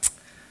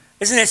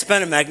Isn't it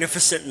been a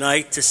magnificent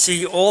night to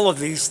see all of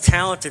these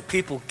talented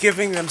people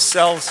giving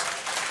themselves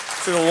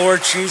to the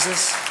Lord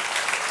Jesus?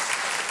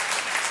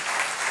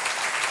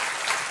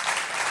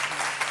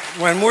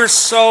 When we're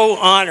so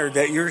honored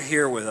that you're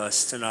here with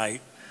us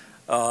tonight,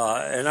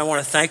 and I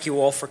want to thank you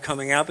all for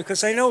coming out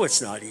because I know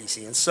it's not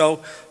easy. And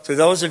so to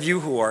those of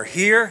you who are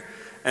here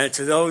and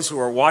to those who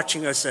are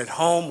watching us at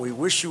home, we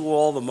wish you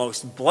all the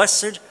most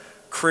blessed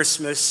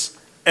Christmas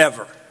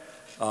ever.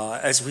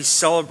 As we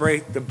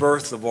celebrate the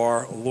birth of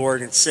our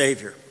Lord and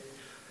Savior.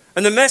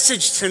 And the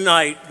message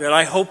tonight that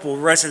I hope will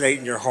resonate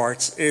in your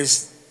hearts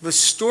is the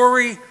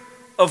story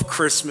of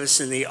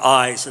Christmas in the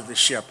eyes of the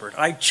shepherd.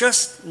 I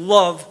just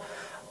love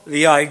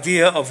the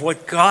idea of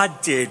what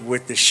God did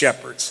with the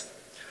shepherds.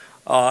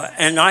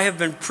 And I have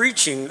been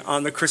preaching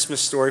on the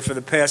Christmas story for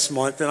the past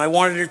month, and I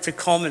wanted it to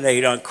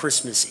culminate on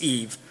Christmas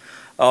Eve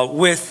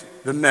with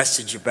the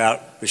message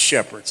about the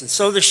shepherds. And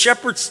so the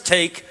shepherds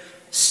take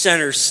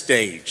center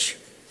stage.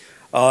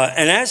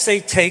 And as they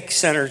take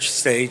center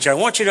stage, I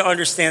want you to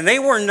understand they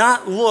were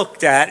not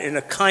looked at in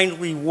a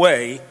kindly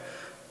way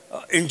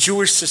in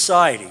Jewish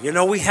society. You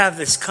know, we have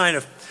this kind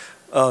of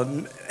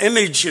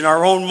image in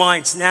our own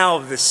minds now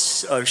of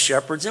the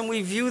shepherds, and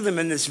we view them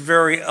in this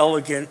very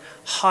elegant,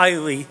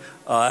 highly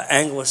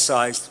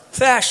anglicized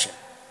fashion.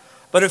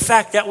 But in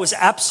fact, that was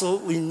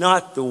absolutely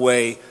not the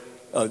way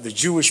the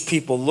Jewish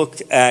people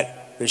looked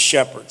at the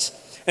shepherds.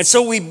 And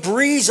so we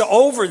breeze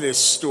over this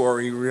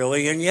story,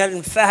 really, and yet,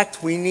 in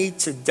fact, we need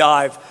to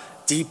dive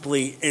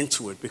deeply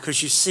into it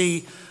because you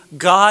see,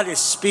 God is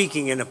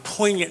speaking in a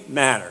poignant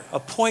manner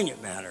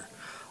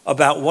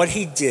about what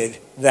he did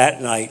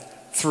that night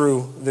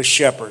through the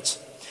shepherds.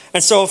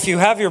 And so if you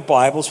have your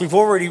Bibles, we've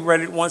already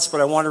read it once,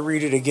 but I want to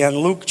read it again.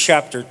 Luke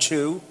chapter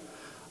 2,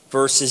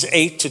 verses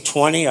 8 to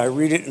 20. I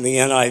read it in the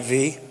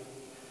NIV.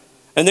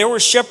 And there were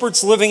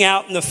shepherds living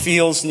out in the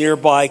fields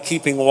nearby,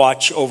 keeping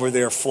watch over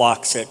their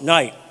flocks at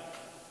night.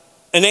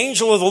 An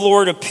angel of the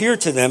Lord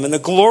appeared to them, and the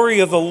glory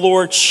of the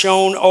Lord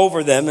shone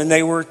over them, and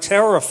they were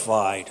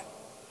terrified.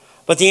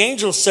 But the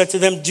angel said to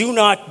them, "Do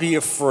not be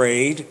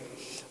afraid.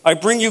 I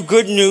bring you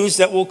good news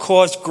that will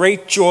cause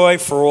great joy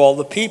for all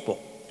the people.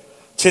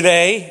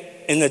 Today,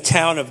 in the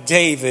town of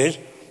David,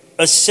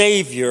 a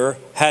Savior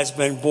has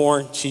been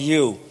born to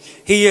you.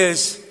 He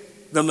is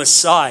the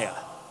Messiah,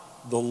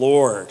 the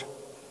Lord.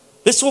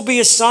 This will be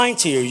a sign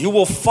to you. You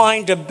will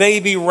find a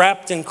baby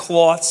wrapped in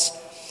cloths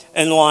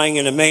and lying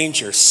in a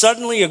manger."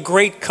 Suddenly, a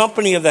great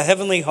company of the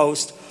heavenly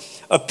host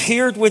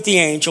appeared with the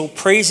angel,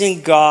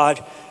 praising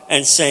God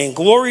and saying,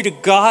 "Glory to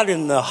God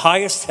in the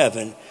highest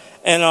heaven,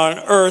 and on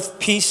earth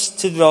peace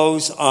to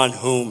those on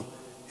whom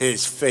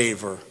his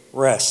favor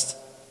rests."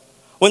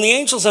 When the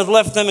angels had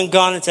left them and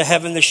gone into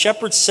heaven, the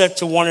shepherds said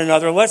to one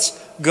another, "Let's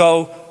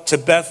go to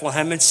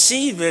Bethlehem and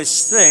see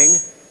this thing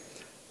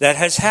that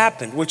has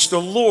happened, which the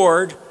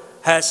Lord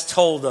has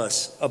told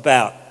us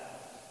about."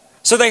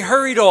 So they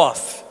hurried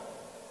off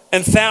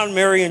and found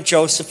Mary and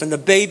Joseph and the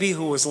baby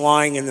who was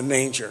lying in the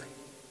manger.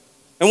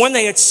 And when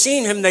they had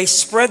seen him, they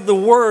spread the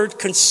word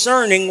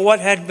concerning what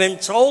had been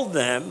told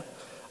them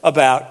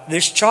about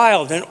this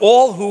child. And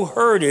all who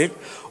heard it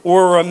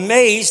were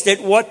amazed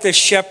at what the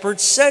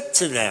shepherds said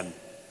to them.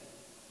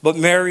 But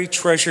Mary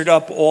treasured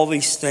up all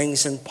these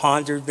things and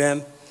pondered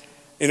them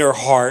in her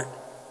heart.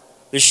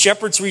 The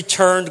shepherds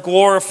returned,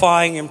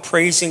 glorifying and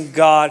praising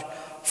God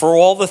for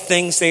all the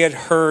things they had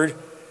heard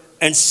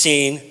and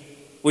seen,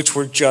 which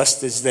were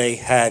just as they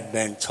had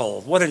been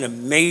told. What an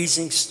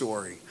amazing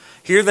story.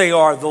 Here they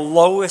are, the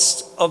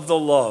lowest of the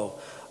low,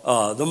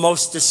 the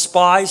most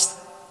despised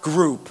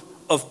group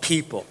of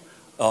people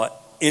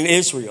in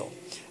Israel.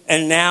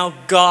 And now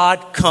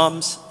God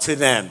comes to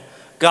them.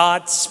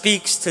 God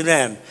speaks to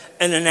them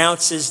and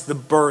announces the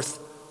birth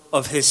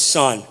of his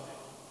son.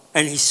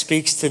 And he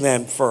speaks to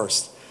them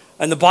first.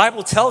 And the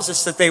Bible tells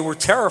us that they were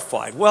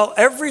terrified. Well,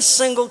 every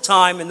single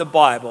time in the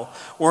Bible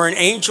where an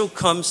angel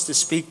comes to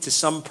speak to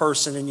some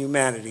person in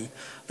humanity,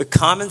 the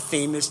common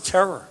theme is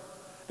terror.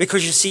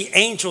 Because you see,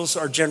 angels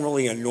are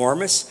generally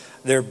enormous,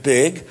 they're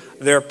big,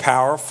 they're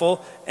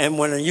powerful, and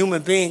when a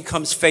human being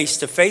comes face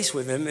to face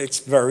with him, it's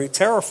very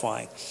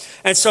terrifying.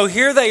 And so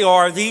here they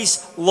are,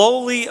 these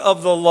lowly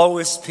of the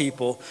lowest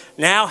people,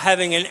 now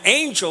having an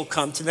angel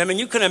come to them, and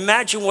you can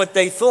imagine what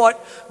they thought.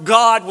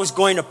 God was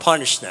going to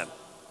punish them.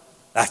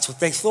 That's what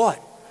they thought.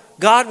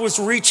 God was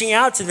reaching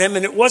out to them,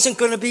 and it wasn't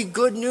going to be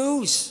good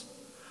news.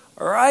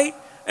 All right?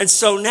 And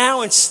so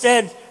now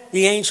instead,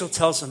 the angel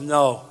tells them,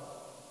 "No,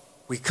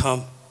 we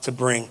come to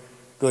bring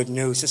good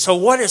news." And so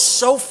what is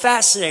so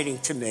fascinating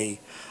to me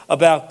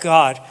about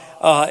God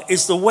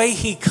is the way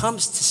he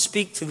comes to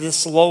speak to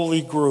this lowly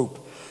group.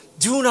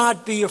 Do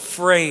not be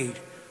afraid.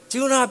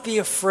 Do not be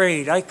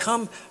afraid. I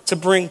come to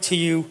bring to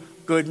you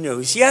good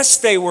news. Yes,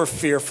 they were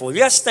fearful.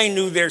 Yes, they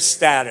knew their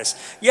status.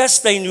 Yes,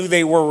 they knew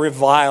they were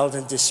reviled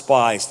and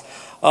despised.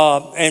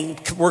 And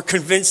were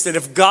convinced that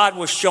if God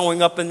was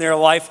showing up in their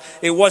life,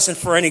 it wasn't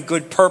for any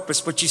good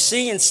purpose. But you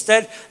see,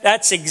 instead,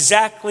 that's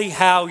exactly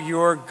how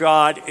your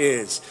God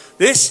is.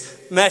 This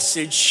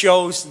message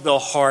shows the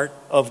heart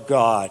of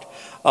God.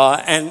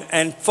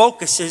 and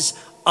focuses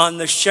on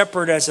the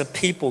shepherd as a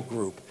people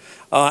group.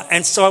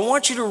 And so I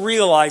want you to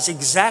realize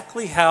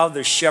exactly how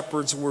the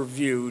shepherds were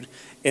viewed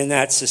in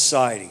that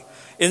society.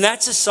 In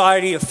that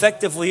society,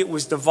 effectively, it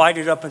was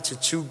divided up into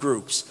two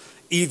groups,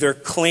 either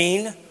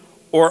clean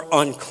or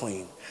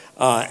unclean.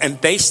 And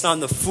based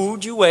on the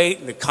food you ate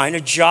and the kind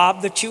of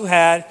job that you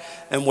had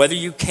and whether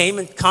you came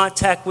in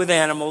contact with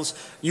animals,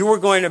 you were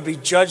going to be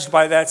judged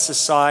by that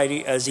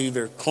society as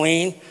either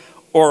clean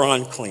or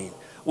unclean,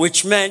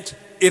 which meant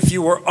if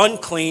you were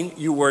unclean,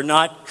 you were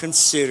not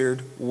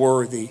considered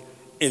worthy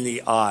in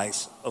the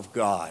eyes of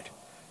God.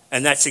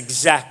 And that's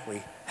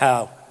exactly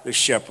how the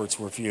shepherds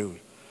were viewed.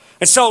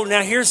 And so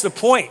now here's the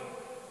point.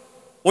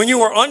 When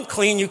you are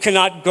unclean, you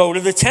cannot go to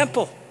the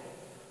temple.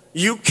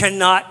 You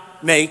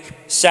cannot make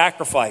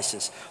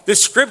sacrifices. The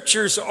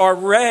scriptures are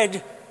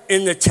read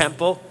in the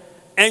temple,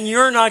 and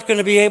you're not going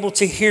to be able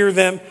to hear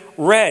them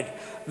read.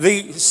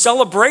 The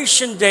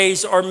celebration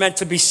days are meant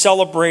to be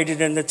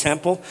celebrated in the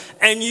temple,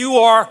 and you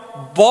are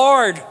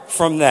barred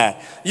from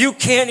that. You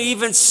can't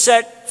even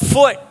set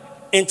foot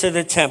into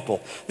the temple.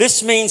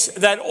 This means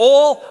that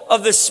all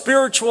of the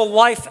spiritual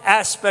life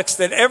aspects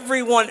that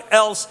everyone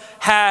else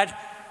had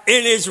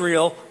in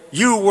Israel,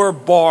 you were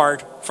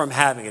barred from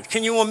having it.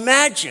 Can you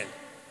imagine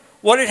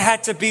what it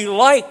had to be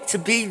like to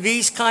be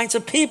these kinds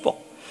of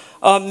people?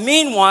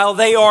 Meanwhile,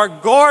 they are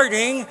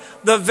guarding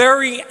the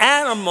very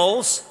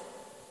animals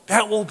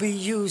that will be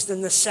used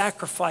in the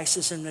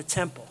sacrifices in the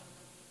temple.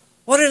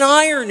 What an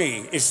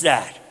irony is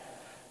that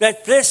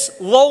this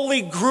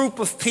lowly group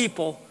of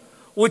people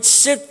would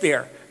sit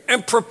there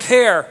and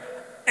prepare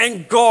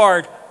and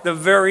guard the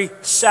very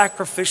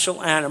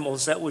sacrificial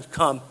animals that would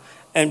come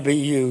and be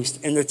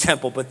used in the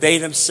temple, but they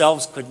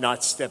themselves could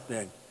not step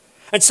in.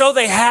 And so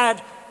they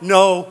had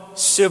no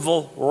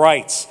civil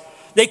rights.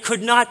 They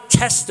could not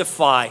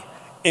testify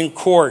in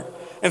court.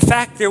 In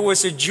fact, there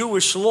was a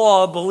Jewish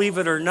law, believe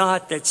it or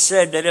not, that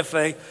said that if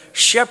a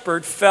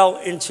shepherd fell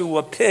into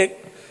a pit,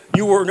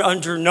 you were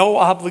under no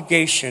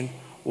obligation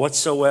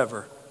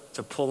whatsoever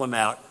to pull him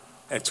out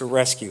and to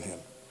rescue him.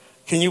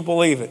 Can you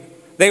believe it?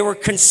 They were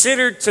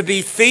considered to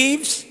be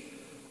thieves,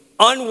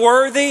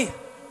 unworthy,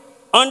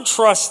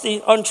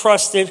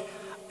 untrusted,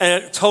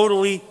 and a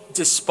totally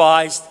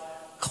despised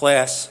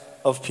class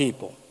of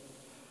people.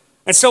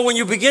 And so when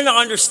you begin to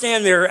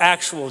understand their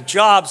actual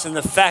jobs and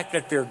the fact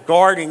that they're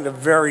guarding the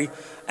very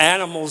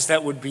animals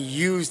that would be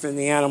used in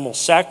the animal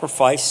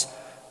sacrifice,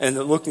 and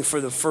they're looking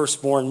for the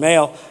firstborn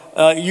male,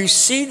 you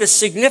see the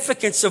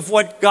significance of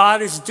what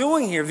God is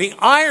doing here. The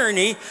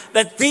irony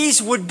that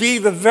these would be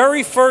the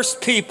very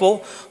first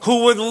people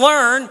who would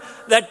learn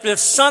that the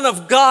Son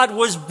of God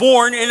was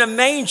born in a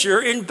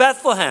manger in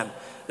Bethlehem.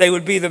 They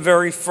would be the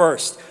very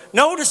first.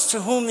 Notice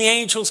to whom the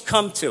angels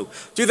come to.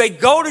 Do they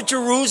go to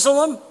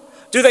Jerusalem?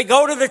 Do they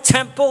go to the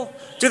temple?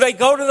 Do they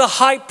go to the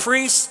high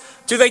priest?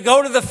 Do they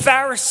go to the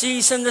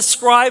Pharisees and the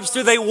scribes?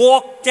 Do they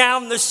walk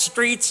down the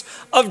streets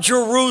of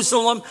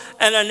Jerusalem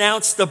and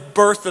announce the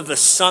birth of the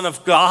Son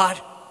of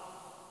God?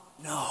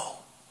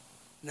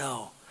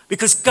 No.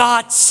 Because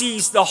God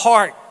sees the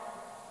heart.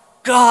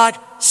 God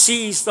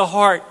sees the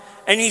heart.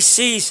 And he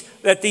sees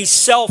that these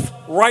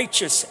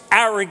self-righteous,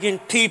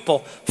 arrogant people,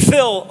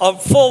 full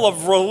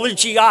of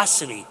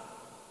religiosity,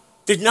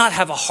 did not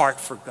have a heart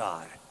for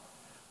God.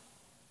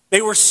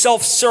 They were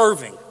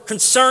self-serving,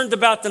 concerned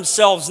about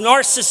themselves,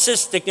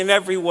 narcissistic in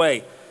every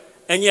way.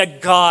 And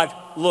yet God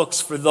looks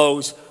for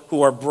those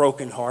who are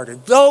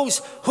brokenhearted,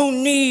 those who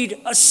need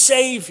a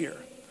Savior,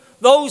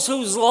 those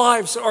whose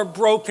lives are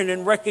broken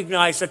and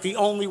recognize that the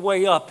only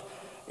way up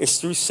is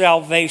through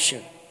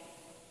salvation,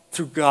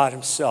 through God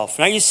himself.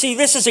 Now you see,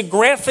 this is a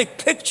graphic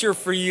picture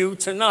for you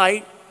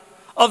tonight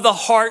of the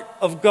heart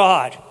of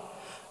God.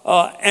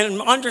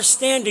 And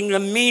understanding the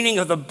meaning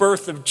of the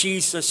birth of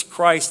Jesus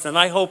Christ. And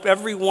I hope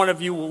every one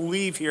of you will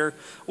leave here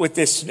with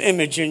this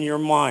image in your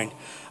mind.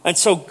 And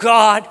so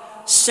God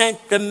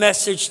sent the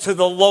message to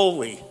the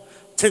lowly,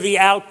 to the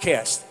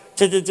outcast,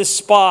 to the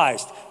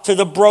despised, to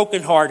the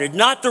brokenhearted,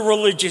 not the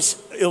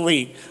religious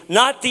elite,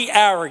 not the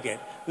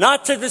arrogant,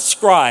 not to the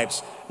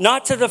scribes,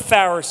 not to the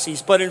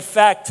Pharisees, but in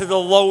fact to the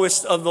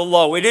lowest of the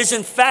low. It is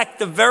in fact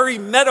the very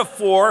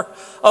metaphor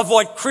of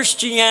what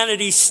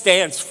Christianity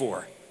stands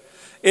for.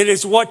 It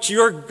is what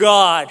your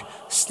God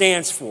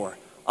stands for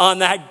on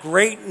that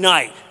great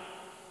night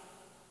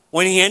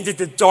when he ended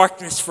the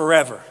darkness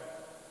forever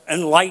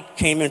and light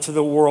came into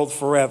the world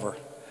forever.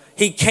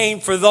 He came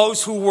for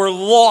those who were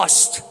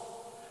lost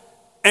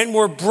and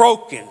were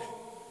broken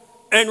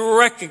and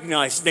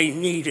recognized they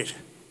needed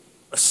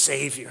a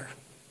Savior.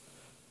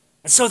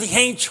 And so the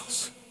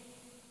angels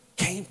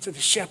came to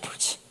the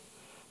shepherds,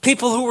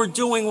 people who were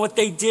doing what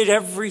they did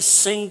every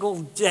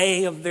single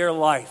day of their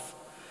life.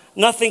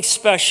 Nothing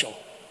special.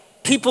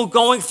 People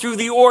going through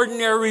the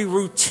ordinary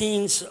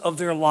routines of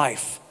their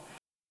life.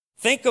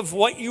 Think of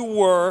what you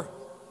were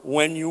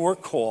when you were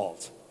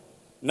called.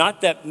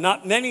 Not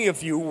many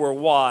of you were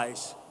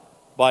wise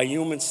by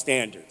human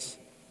standards.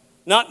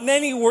 Not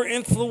many were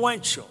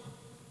influential.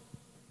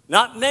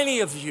 Not many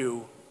of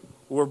you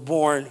who were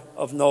born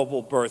of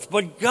noble birth.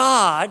 But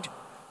God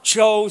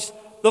chose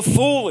the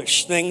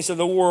foolish things of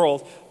the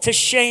world to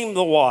shame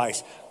the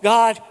wise.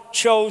 God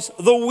chose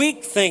the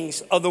weak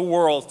things of the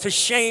world to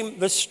shame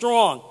the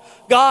strong.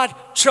 God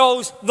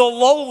chose the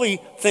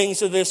lowly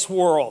things of this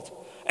world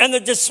and the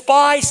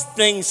despised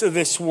things of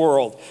this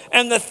world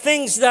and the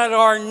things that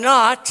are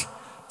not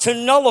to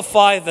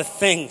nullify the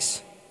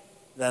things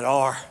that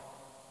are,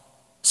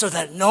 so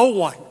that no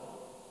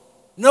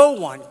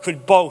one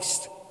could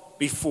boast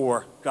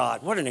before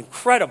God. What an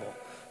incredible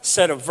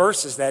set of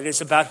verses that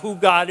is about who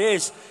God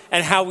is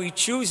and how he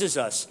chooses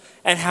us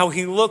and how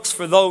he looks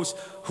for those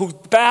who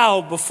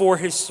bow before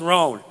his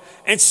throne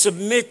and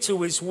submit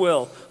to his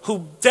will,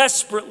 who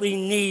desperately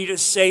need a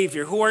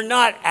Savior, who are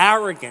not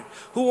arrogant,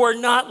 who are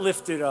not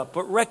lifted up,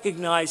 but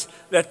recognize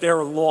that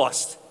they're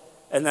lost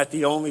and that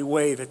the only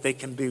way that they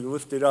can be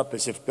lifted up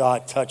is if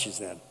God touches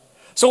them.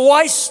 So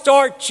why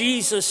start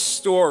Jesus'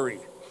 story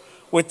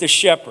with the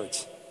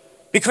shepherds?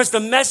 Because the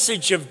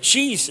message of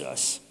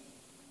Jesus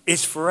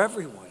is for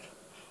everyone.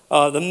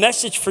 The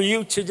message for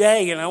you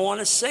today, and I want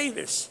to say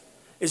this,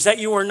 is that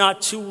you are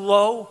not too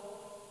low,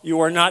 you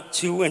are not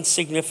too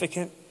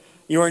insignificant,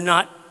 you are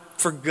not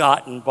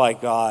forgotten by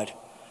God.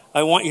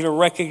 I want you to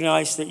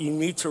recognize that you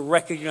need to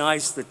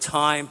recognize the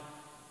time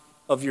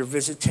of your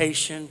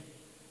visitation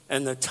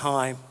and the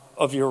time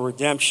of your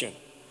redemption.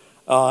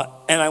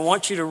 And I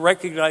want you to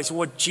recognize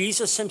what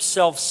Jesus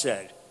himself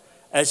said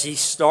as he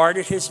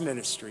started his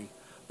ministry,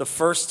 the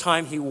first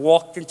time he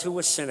walked into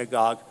a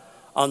synagogue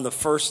on the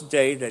first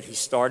day that he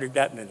started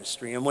that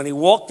ministry. And when he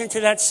walked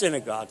into that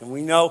synagogue, and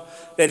we know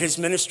that his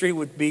ministry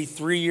would be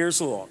 3 years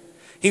long,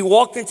 he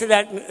walked into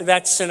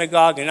that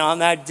synagogue, and on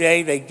that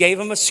day they gave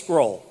him a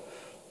scroll,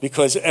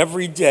 because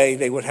every day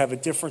they would have a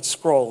different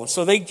scroll. And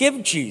so they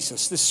give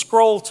Jesus this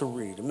scroll to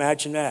read.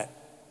 Imagine that.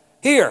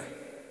 Here,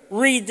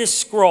 read this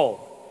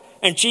scroll.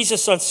 And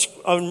Jesus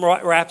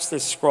unwraps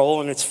this scroll,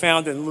 and it's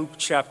found in Luke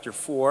chapter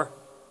 4,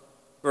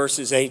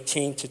 verses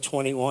 18 to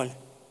 21.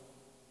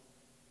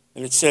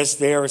 And it says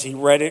there, as he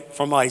read it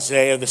from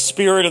Isaiah, "The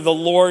Spirit of the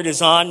Lord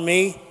is on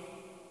me,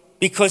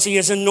 because he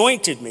has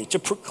anointed me to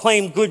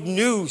proclaim good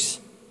news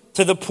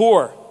to the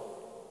poor.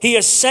 He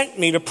has sent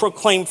me to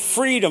proclaim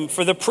freedom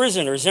for the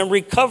prisoners and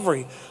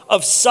recovery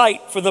of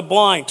sight for the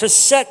blind, to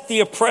set the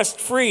oppressed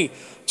free,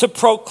 to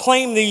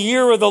proclaim the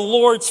year of the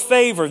Lord's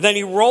favor." Then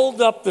he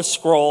rolled up the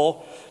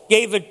scroll,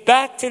 gave it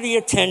back to the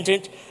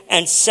attendant,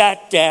 and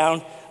sat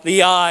down.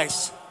 The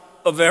eyes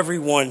of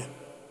everyone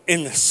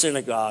in the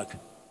synagogue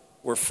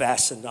were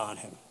fastened on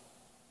him.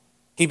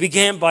 He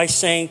began by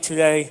saying to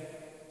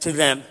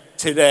them,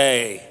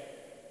 today,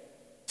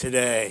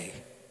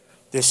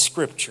 this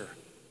scripture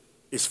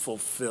is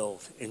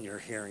fulfilled in your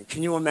hearing.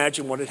 Can you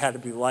imagine what it had to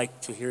be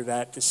like to hear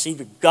that, to see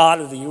the God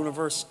of the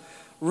universe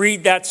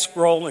read that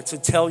scroll and to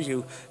tell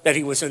you that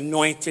he was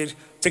anointed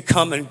to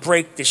come and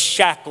break the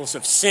shackles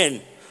of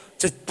sin,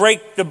 to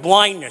break the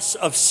blindness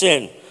of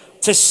sin,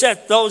 to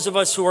set those of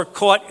us who are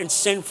caught in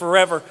sin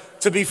forever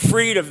to be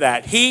freed of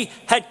that. He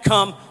had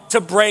come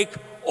to break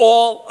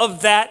all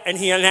of that, and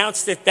he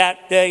announced it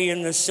that day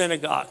in the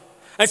synagogue.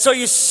 And so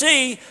you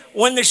see,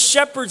 when the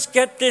shepherds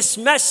get this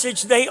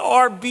message, they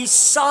are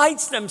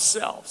besides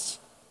themselves.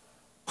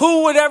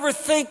 Who would ever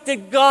think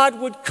that God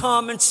would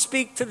come and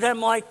speak to them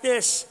like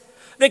this?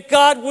 That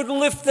God would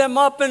lift them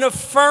up and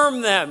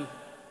affirm them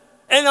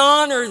and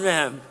honor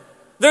them.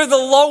 They're the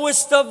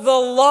lowest of the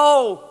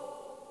low.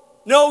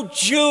 No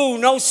Jew,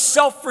 no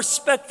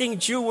self-respecting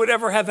Jew would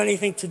ever have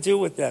anything to do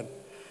with them.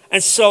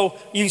 And so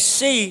you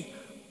see,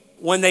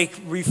 when they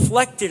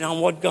reflected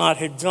on what God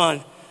had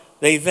done,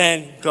 they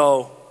then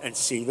go and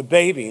see the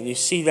baby. And you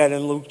see that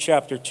in Luke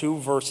chapter 2,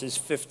 verses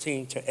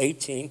 15 to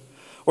 18,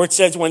 where it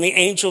says, "When the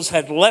angels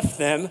had left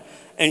them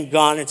and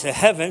gone into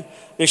heaven,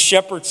 the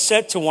shepherds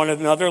said to one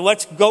another,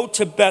 'Let's go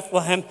to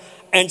Bethlehem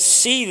and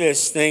see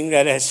this thing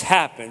that has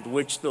happened,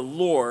 which the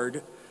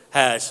Lord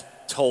has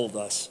told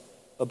us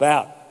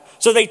about.'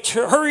 So they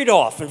hurried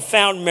off and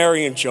found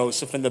Mary and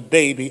Joseph and the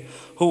baby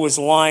who was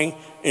lying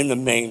in the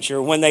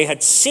manger. When they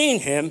had seen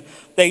him,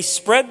 they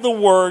spread the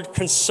word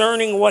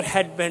concerning what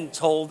had been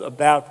told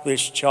about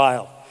this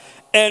child.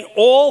 And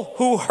all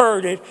who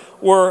heard it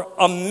were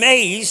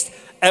amazed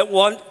at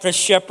what the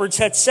shepherds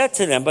had said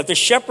to them. But the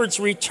shepherds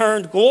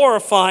returned,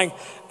 glorifying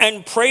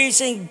and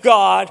praising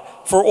God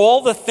for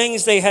all the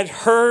things they had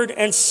heard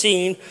and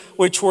seen,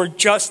 which were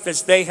just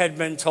as they had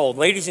been told."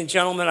 Ladies and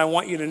gentlemen, I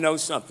want you to know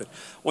something.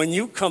 When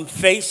you come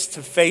face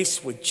to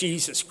face with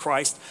Jesus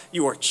Christ,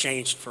 you are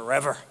changed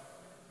forever.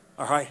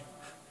 All right?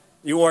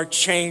 You are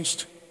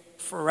changed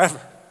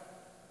forever.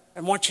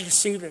 I want you to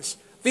see this.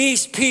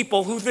 These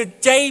people who the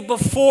day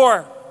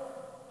before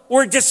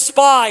were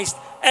despised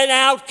and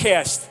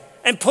outcast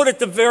and put at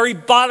the very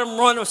bottom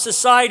rung of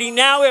society,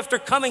 now after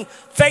coming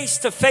face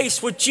to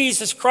face with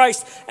Jesus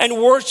Christ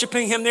and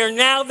worshiping him,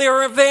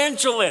 they're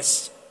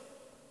evangelists.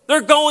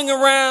 They're going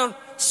around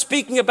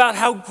speaking about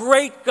how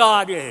great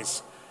God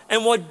is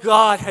and what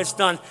God has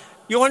done.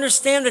 You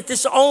understand that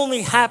this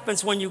only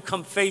happens when you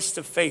come face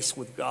to face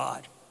with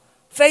God,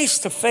 face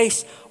to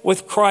face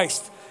with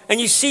Christ. and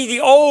you see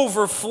the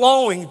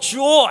overflowing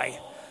joy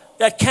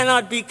that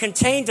cannot be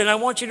contained. And I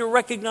want you to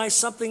recognize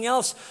something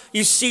else.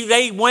 You see,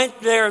 they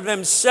went there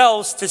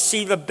themselves to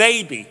see the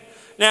baby.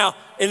 Now,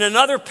 in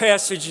another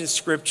passage in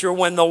Scripture,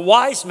 when the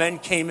wise men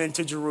came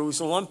into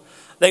Jerusalem,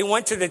 they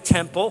went to the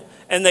temple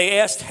and they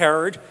asked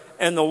Herod,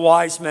 and the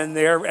wise men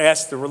there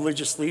asked the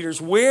religious leaders,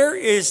 where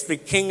is the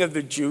King of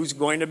the Jews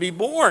going to be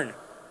born?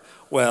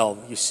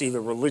 Well, you see, the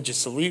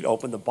religious elite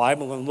opened the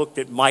Bible and looked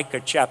at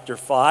Micah chapter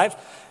 5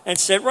 and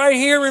said, right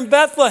here in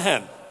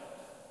Bethlehem.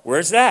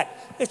 Where's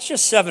that? It's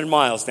just 7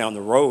 miles down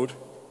the road.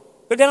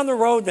 Go down the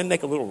road, then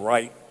make a little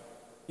right.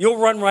 You'll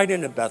run right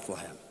into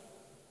Bethlehem.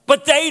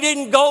 But they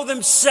didn't go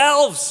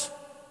themselves.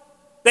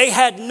 They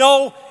had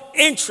no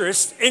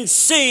interest in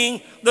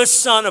seeing the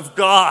Son of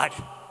God.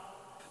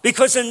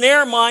 Because in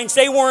their minds,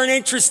 they weren't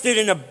interested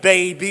in a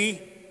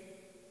baby.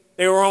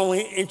 They were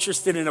only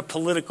interested in a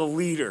political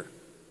leader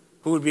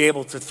who would be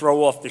able to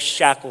throw off the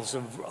shackles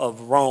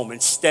of Rome.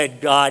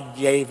 Instead, God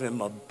gave him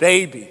a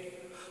baby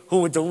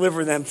who would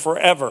deliver them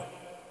forever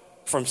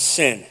from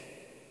sin.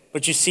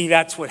 But you see,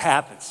 that's what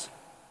happens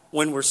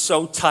when we're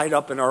so tied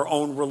up in our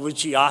own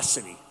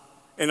religiosity,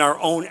 in our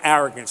own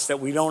arrogance, that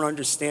we don't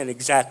understand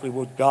exactly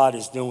what God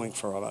is doing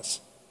for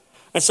us.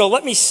 And so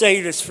let me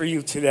say this for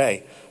you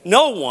today.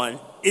 No one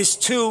is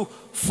too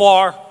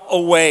far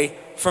away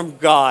from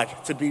God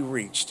to be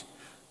reached.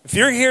 If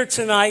you're here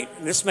tonight,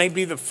 and this may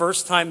be the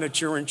first time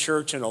that you're in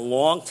church in a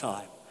long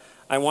time,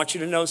 I want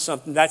you to know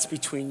something. That's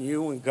between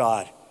you and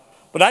God.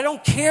 But I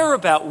don't care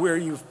about where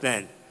you've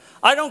been.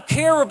 I don't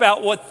care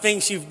about what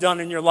things you've done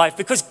in your life,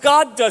 because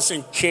God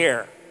doesn't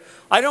care.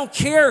 I don't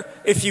care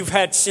if you've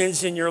had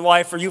sins in your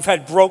life, or you've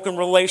had broken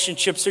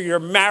relationships, or your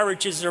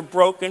marriages are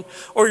broken,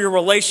 or your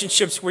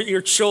relationships with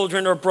your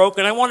children are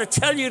broken. I want to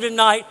tell you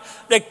tonight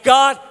that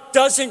God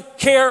doesn't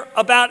care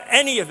about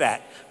any of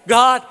that.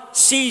 God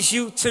sees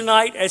you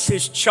tonight as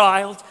his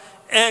child,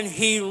 and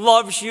he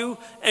loves you.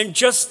 And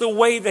just the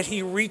way that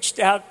he reached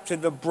out to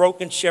the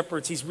broken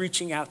shepherds, he's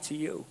reaching out to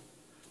you.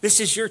 This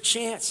is your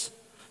chance.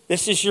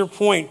 This is your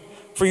point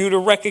for you to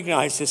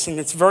recognize this. And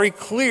it's very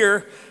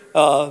clear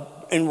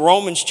in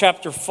Romans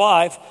chapter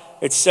 5.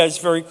 It says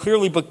very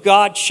clearly, but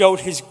God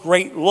showed his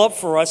great love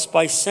for us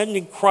by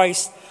sending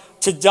Christ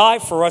to die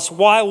for us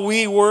while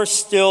we were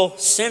still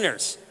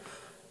sinners.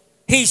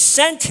 He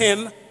sent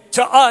him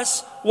to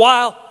us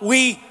while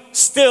we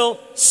still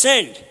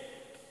sinned.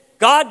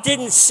 God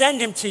didn't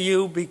send him to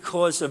you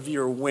because of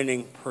your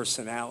winning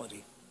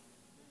personality.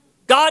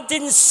 God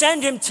didn't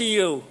send him to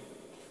you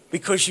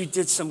because you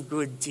did some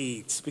good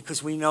deeds,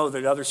 because we know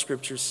that other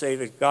scriptures say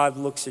that God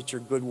looks at your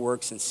good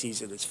works and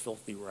sees it as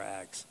filthy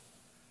rags.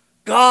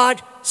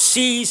 God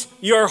sees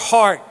your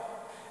heart.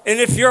 And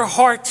if your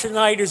heart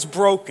tonight is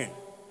broken,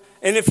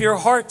 and if your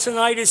heart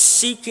tonight is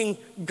seeking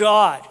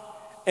God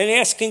and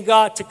asking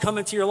God to come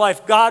into your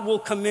life, God will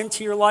come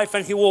into your life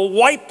and he will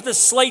wipe the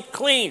slate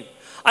clean.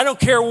 I don't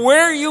care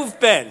where you've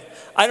been.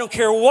 I don't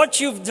care what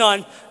you've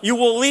done. You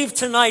will leave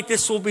tonight.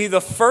 This will be the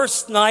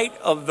first night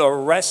of the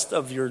rest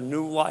of your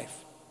new life.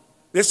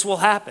 This will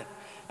happen.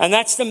 And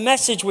that's the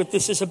message what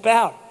this is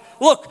about.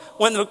 Look,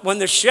 when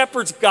the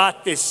shepherds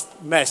got this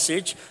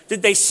message,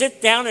 did they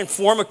sit down and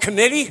form a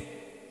committee?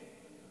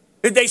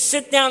 Did they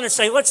sit down and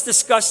say, let's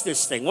discuss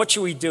this thing? What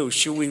should we do?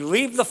 Should we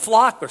leave the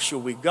flock or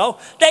should we go?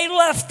 They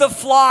left the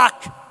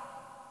flock.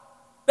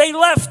 They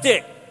left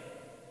it.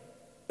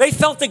 They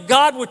felt that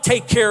God would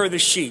take care of the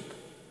sheep.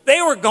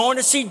 They were going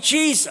to see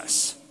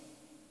Jesus.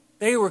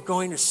 They were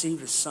going to see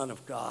the Son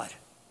of God.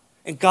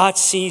 And God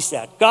sees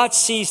that. God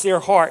sees their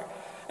heart.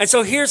 And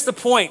so here's the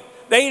point.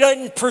 They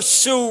didn't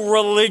pursue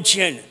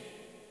religion.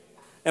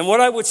 And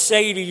what I would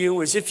say to you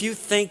is, if you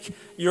think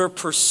your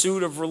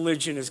pursuit of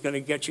religion is going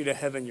to get you to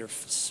heaven,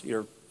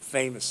 you're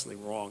famously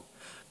wrong.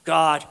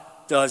 God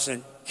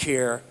doesn't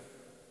care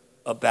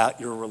about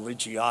your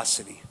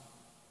religiosity.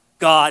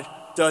 God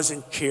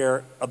doesn't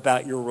care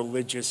about your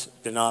religious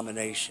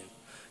denomination.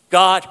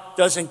 God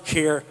doesn't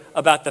care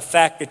about the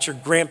fact that your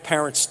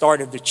grandparents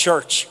started the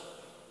church.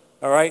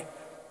 All right?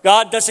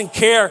 God doesn't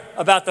care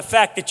about the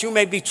fact that you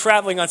may be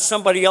traveling on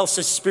somebody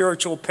else's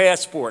spiritual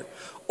passport.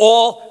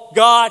 All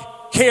God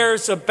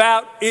cares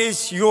about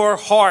is your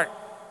heart.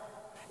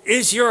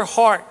 Is your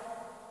heart.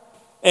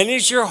 And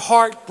is your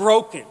heart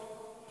broken?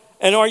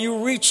 And are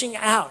you reaching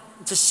out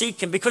to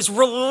seek him? Because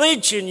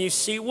religion, you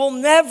see, will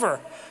never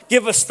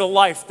give us the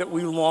life that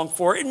we long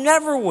for. It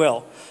never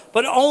will.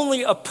 But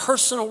only a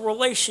personal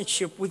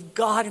relationship with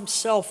God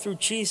himself through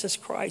Jesus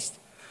Christ.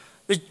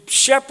 The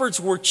shepherds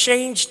were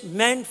changed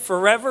men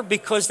forever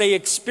because they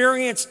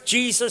experienced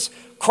Jesus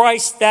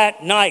Christ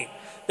that night.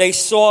 They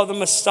saw the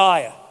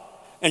Messiah.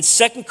 And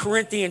 2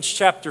 Corinthians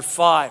chapter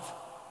 5,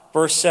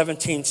 verse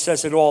 17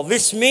 says it all.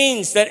 This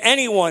means that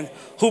anyone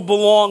who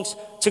belongs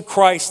to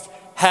Christ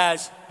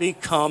has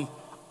become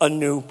a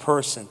new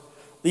person.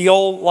 The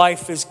old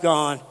life is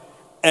gone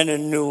and a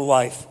new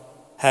life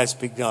has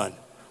begun.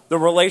 The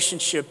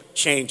relationship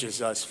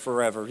changes us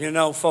forever. You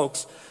know,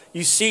 folks,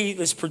 you see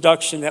this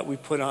production that we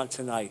put on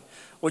tonight.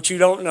 What you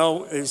don't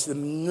know is the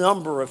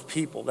number of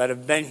people that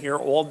have been here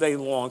all day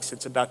long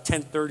since about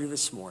 10:30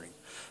 this morning.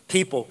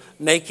 People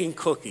making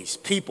cookies,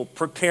 people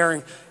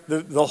preparing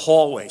the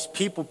hallways,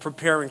 people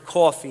preparing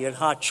coffee and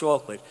hot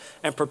chocolate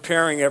and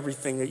preparing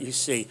everything that you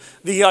see.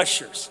 The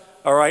ushers,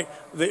 all right,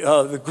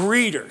 the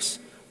greeters,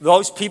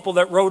 those people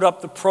that wrote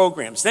up the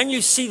programs. Then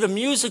you see the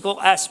musical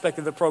aspect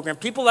of the program,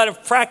 people that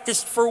have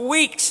practiced for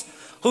weeks,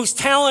 whose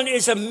talent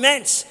is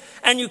immense.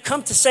 And you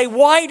come to say,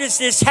 why does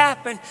this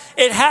happen?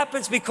 It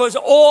happens because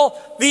all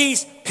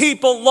these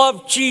people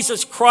love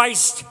Jesus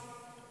Christ.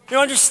 You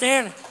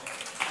understand?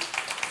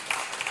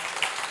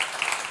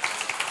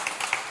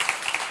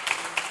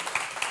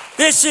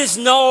 This is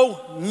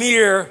no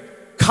mere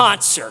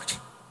concert.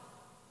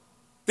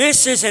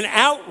 This is an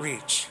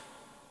outreach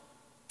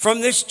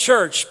from this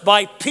church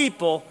by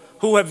people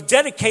who have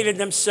dedicated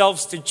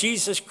themselves to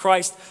Jesus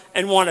Christ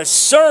and want to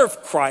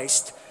serve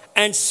Christ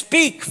and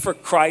speak for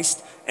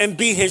Christ and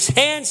be his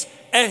hands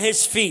and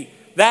his feet.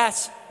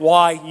 That's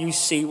why you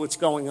see what's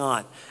going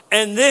on.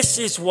 And this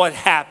is what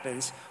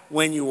happens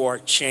when you are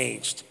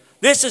changed.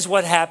 This is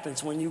what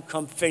happens when you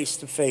come face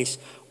to face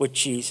with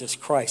Jesus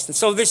Christ. And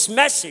so this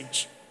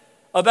message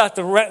about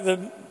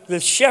the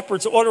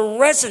shepherds ought to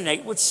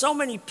resonate with so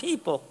many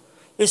people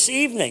this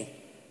evening.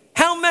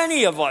 How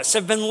many of us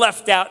have been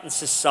left out in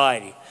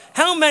society?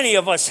 How many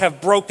of us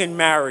have broken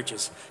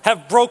marriages,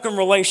 have broken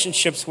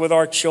relationships with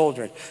our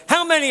children?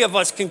 How many of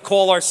us can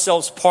call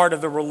ourselves part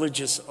of the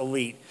religious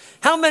elite?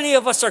 How many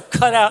of us are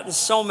cut out in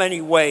so many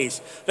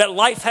ways that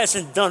life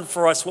hasn't done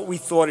for us what we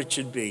thought it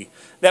should be,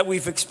 that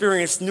we've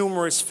experienced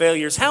numerous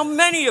failures? How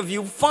many of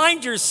you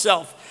find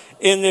yourself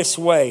in this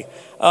way?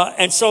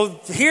 And so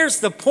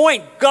here's the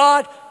point.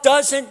 God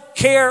doesn't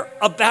care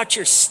about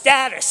your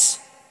status.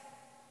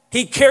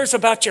 He cares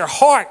about your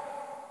heart.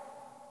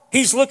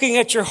 He's looking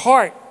at your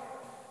heart.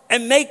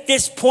 And make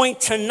this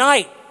point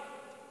tonight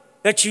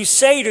that you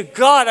say to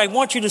God, I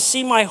want you to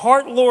see my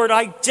heart, Lord.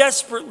 I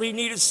desperately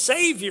need a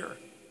Savior.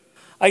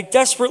 I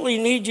desperately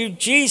need you,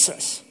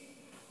 Jesus.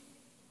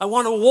 I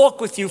want to walk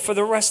with you for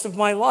the rest of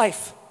my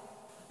life.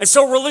 And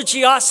so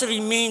religiosity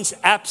means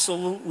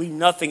absolutely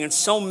nothing. And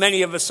so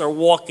many of us are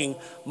walking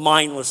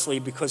mindlessly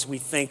because we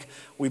think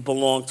we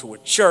belong to a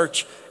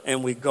church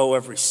and we go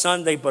every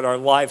Sunday, but our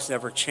lives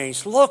never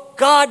change. Look,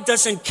 God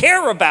doesn't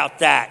care about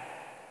that.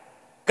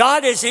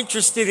 God is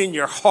interested in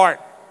your heart.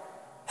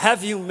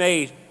 Have you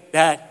made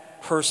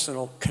that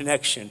personal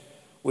connection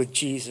with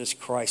Jesus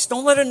Christ?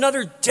 Don't let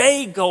another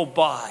day go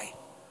by.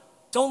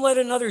 Don't let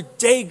another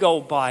day go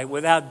by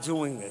without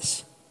doing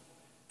this.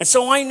 And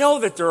so I know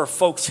that there are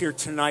folks here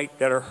tonight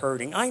that are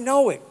hurting. I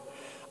know it.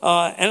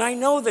 And I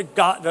know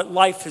that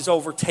life has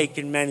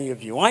overtaken many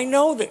of you. I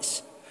know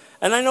this.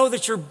 And I know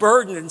that you're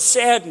burdened and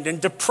saddened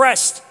and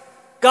depressed.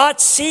 God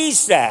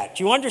sees that.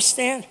 Do you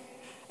understand?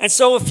 And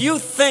so if you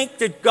think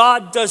that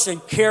God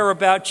doesn't care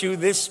about you,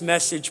 this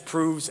message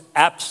proves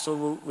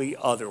absolutely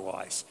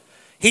otherwise.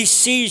 He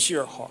sees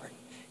your heart.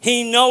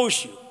 He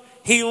knows you.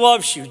 He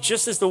loves you,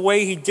 just as the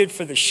way he did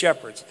for the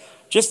shepherds.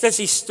 Just as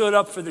he stood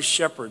up for the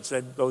shepherds,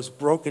 those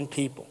broken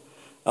people.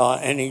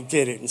 And he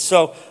did it. And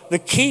so the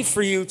key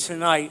for you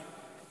tonight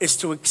is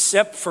to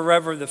accept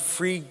forever the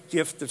free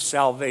gift of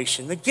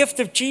salvation. The gift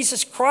of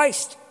Jesus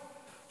Christ.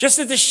 Just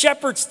as the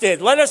shepherds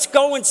did. Let us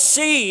go and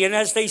see. And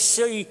as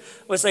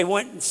they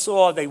went and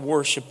saw, they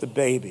worshiped the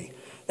baby.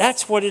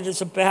 That's what it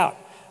is about.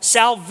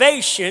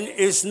 Salvation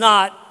is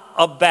not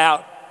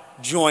about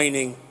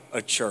joining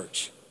a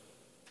church.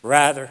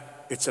 Rather,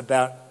 it's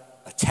about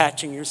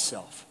attaching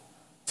yourself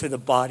to the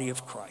body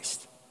of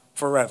Christ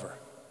forever.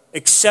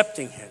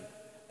 Accepting him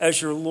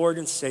as your Lord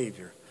and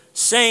Savior.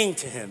 Saying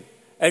to him,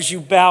 as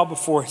you bow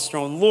before his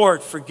throne,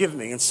 Lord, forgive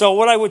me. And so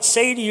what I would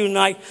say to you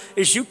tonight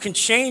is you can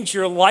change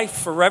your life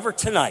forever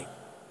tonight.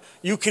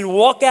 You can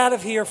walk out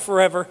of here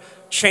forever,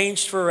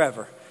 changed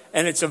forever.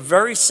 And it's a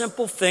very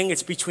simple thing.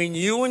 It's between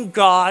you and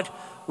God.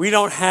 We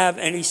don't have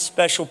any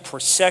special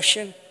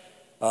procession,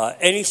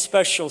 any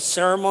special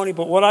ceremony.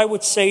 But what I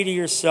would say to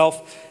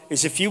yourself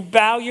is if you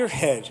bow your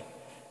head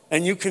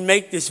and you can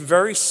make this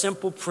very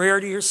simple prayer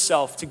to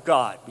yourself, to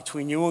God,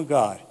 between you and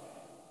God.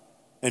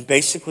 And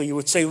basically you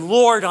would say,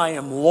 Lord, I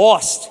am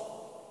lost.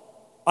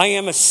 I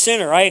am a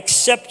sinner. I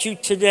accept you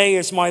today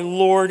as my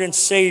Lord and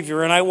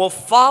Savior, and I will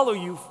follow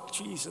you,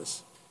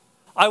 Jesus.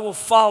 I will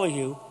follow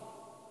you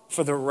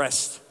for the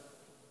rest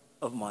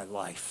of my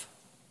life.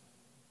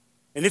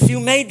 And if you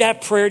made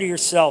that prayer to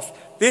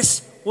yourself,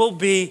 this will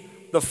be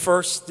the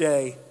first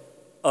day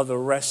of the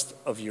rest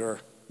of your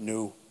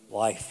new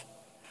life.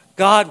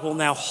 God will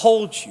now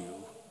hold you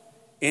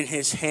in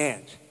his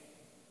hand.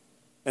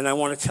 And I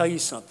want to tell you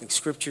something.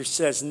 Scripture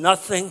says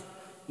nothing,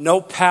 no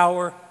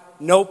power,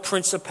 no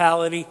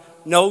principality,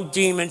 no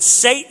demon.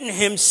 Satan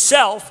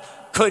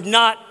himself could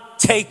not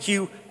take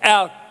you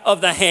out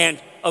of the hand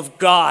of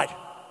God.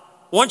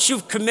 Once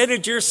you've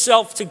committed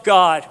yourself to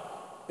God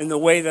in the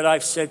way that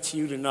I've said to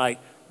you tonight,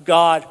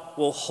 God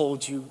will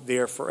hold you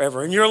there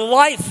forever. And your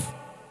life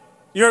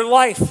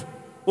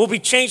will be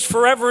changed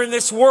forever in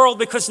this world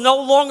because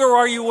no longer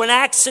are you an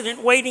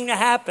accident waiting to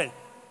happen.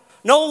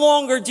 No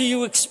longer do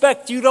you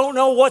expect, you don't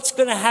know what's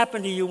going to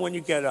happen to you when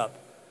you get up.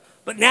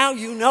 But now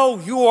you know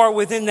you are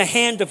within the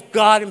hand of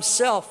God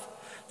himself,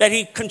 that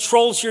he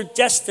controls your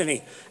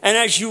destiny. And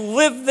as you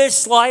live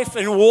this life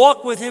and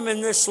walk with him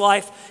in this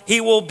life,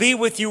 he will be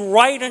with you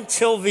right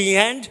until the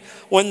end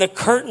when the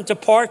curtain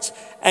departs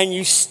and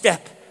you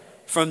step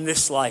from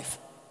this life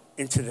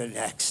into the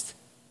next.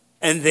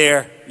 And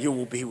there you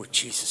will be with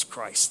Jesus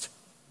Christ.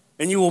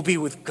 And you will be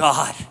with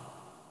God.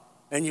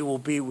 And you will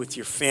be with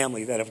your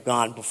family that have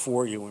gone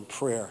before you in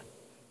prayer.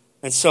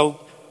 And so,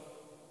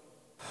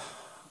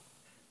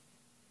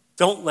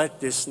 don't let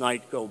this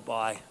night go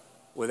by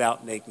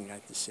without making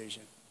that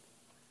decision.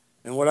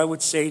 And what I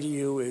would say to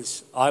you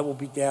is, I will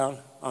be down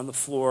on the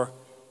floor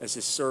as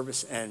this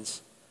service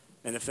ends.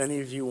 And if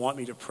any of you want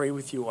me to pray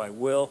with you, I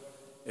will.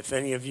 If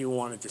any of you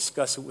want to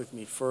discuss it with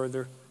me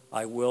further,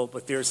 I will.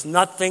 But there's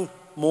nothing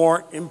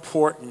more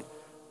important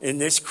in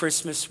this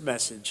Christmas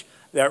message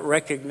than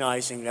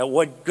recognizing that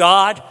what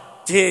God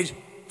did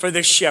for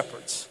the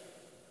shepherds,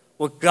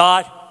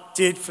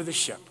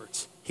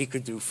 he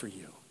could do for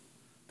you.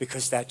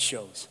 Because that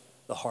shows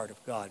the heart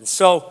of God. And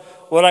so,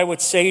 what I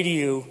would say to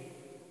you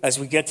as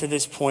we get to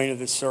this point of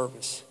the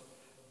service,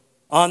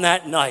 on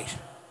that night,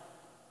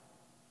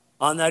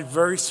 on that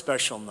very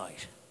special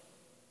night,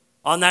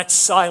 on that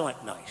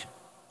silent night,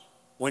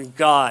 when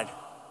God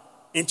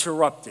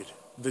interrupted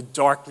the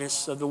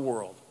darkness of the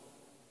world,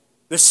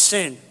 the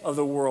sin of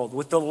the world,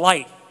 with the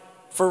light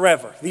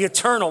forever, the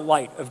eternal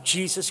light of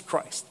Jesus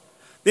Christ,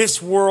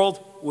 this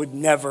world would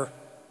never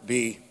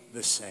be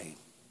the same.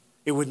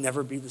 It would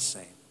never be the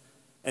same.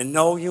 And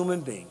no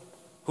human being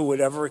who would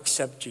ever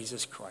accept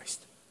Jesus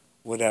Christ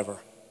would ever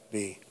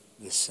be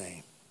the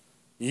same.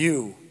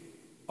 You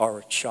are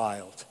a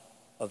child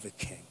of the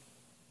King.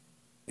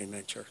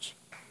 Amen, church.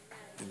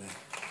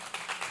 Amen.